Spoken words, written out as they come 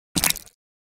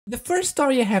The first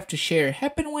story I have to share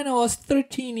happened when I was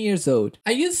 13 years old.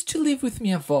 I used to live with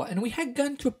my avó and we had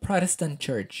gone to a Protestant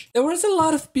church. There was a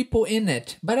lot of people in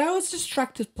it, but I was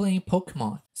distracted playing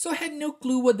Pokemon, so I had no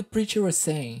clue what the preacher was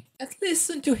saying, at least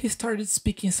until he started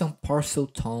speaking some parcel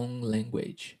tongue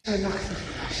language.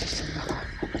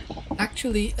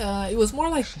 Actually, it was more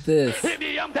like this.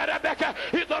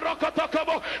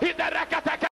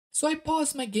 So I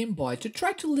paused my Game Boy to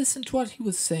try to listen to what he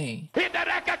was saying.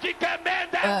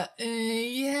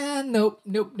 Yeah, nope.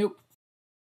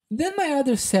 Then my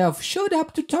other self showed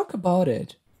up to talk about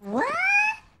it. What?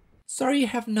 Sorry I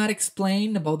have not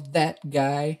explained about that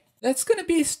guy. That's gonna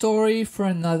be a story for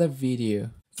another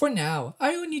video. For now,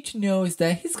 all you need to know is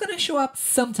that he's gonna show up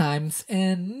sometimes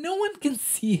and no one can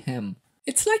see him.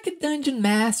 It's like a dungeon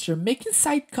master making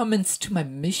side comments to my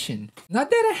mission. Not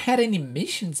that I had any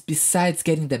missions besides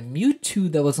getting the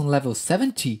Mewtwo that was on level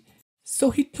 70.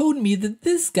 So he told me that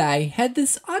this guy had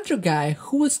this other guy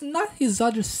who was not his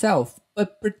other self,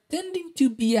 but pretending to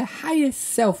be a higher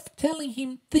self, telling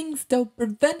him things that would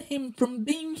prevent him from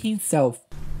being himself.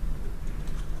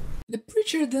 The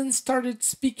preacher then started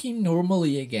speaking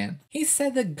normally again. He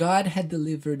said that God had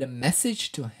delivered a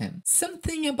message to him.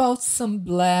 Something about some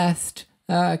blessed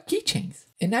keychains.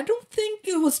 And I don't think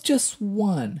it was just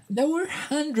one. There were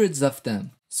hundreds of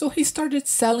them. So he started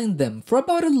selling them for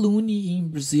about a loonie in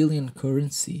Brazilian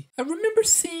currency. I remember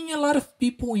seeing a lot of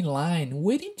people in line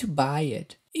waiting to buy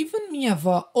it. Even minha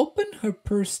avó opened her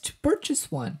purse to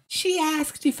purchase one. She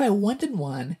asked if I wanted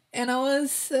one, and I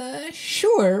was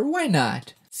sure, why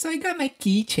not? So I got my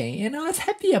keychain and I was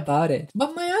happy about it.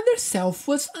 But my other self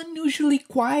was unusually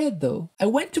quiet though. I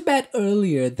went to bed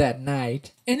earlier that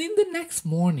night and in the next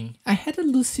morning I had a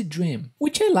lucid dream.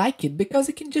 Which I like it because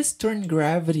it can just turn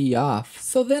gravity off.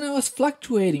 So then I was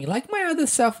fluctuating like my other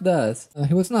self does.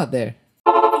 He was not there.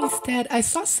 Instead, I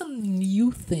saw some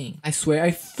new thing. I swear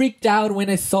I freaked out when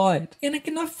I saw it. And I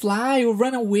cannot fly or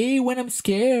run away when I'm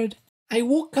scared. I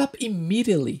woke up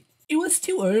immediately. It was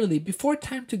still early, before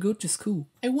time to go to school.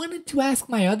 I wanted to ask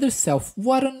my other self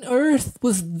what on earth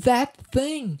was that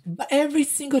thing. But every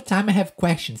single time I have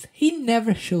questions, he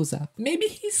never shows up. Maybe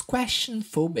he's question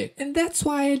phobic, and that's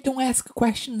why I don't ask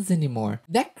questions anymore.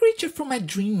 That creature from my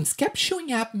dreams kept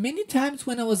showing up many times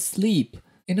when I was asleep,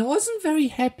 and I wasn't very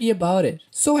happy about it.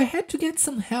 So I had to get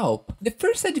some help. The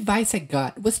first advice I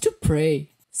got was to pray.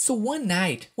 So one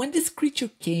night, when this creature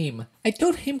came, I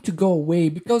told him to go away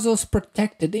because I was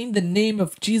protected in the name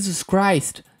of Jesus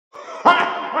Christ.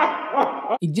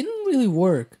 It didn't really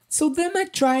work. So then I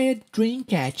tried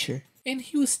Dreamcatcher, and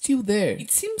he was still there. It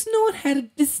seems no one had a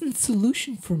decent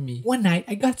solution for me. One night,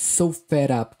 I got so fed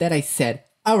up that I said,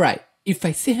 alright, if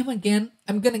I see him again,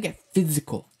 I'm gonna get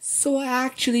physical. So I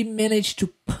actually managed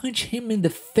to punch him in the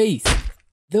face.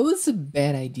 That was a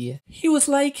bad idea. He was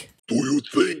like, do you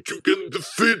think you can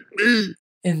defeat me?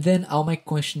 And then all my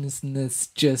consciousness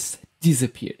just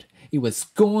disappeared. It was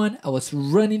gone. I was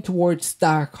running towards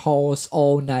dark halls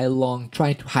all night long,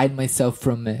 trying to hide myself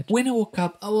from it. When I woke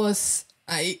up,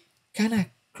 I kinda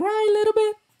cry a little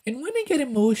bit. And when I get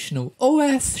emotional,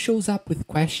 OS shows up with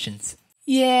questions.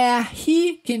 Yeah,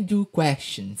 he can do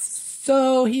questions.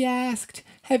 So he asked,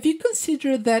 have you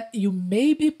considered that you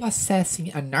may be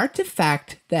possessing an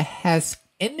artifact that has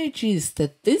energies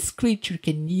that this creature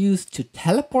can use to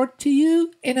teleport to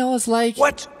you? And I was like,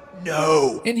 what?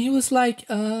 No. And he was like,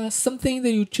 something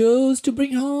that you chose to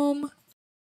bring home?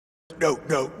 No.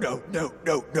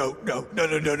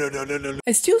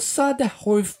 I still saw the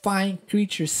horrifying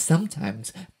creature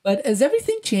sometimes, but as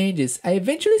everything changes, I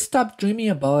eventually stopped dreaming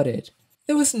about it.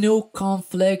 There was no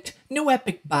conflict, no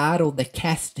epic battle that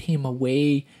cast him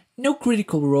away, no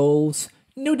critical roles,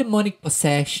 no demonic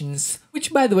possessions,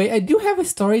 which by the way, I do have a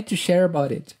story to share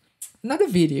about it. Not a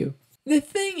video. The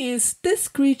thing is, this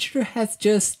creature has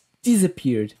just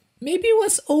disappeared. Maybe it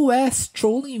was OS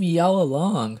trolling me all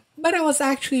along, but I was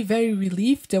actually very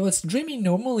relieved I was dreaming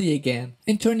normally again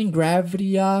and turning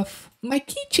gravity off. My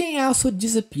keychain also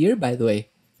disappeared, by the way.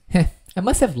 I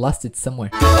must have lost it somewhere.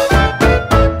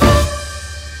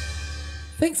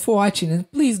 Thanks for watching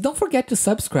and please don't forget to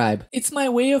subscribe. It's my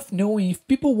way of knowing if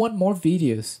people want more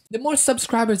videos. The more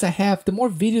subscribers I have, the more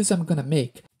videos I'm gonna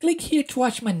make. Click here to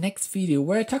watch my next video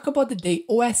where I talk about the day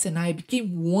OS and I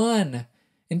became one.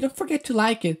 And don't forget to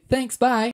like it. Thanks, bye!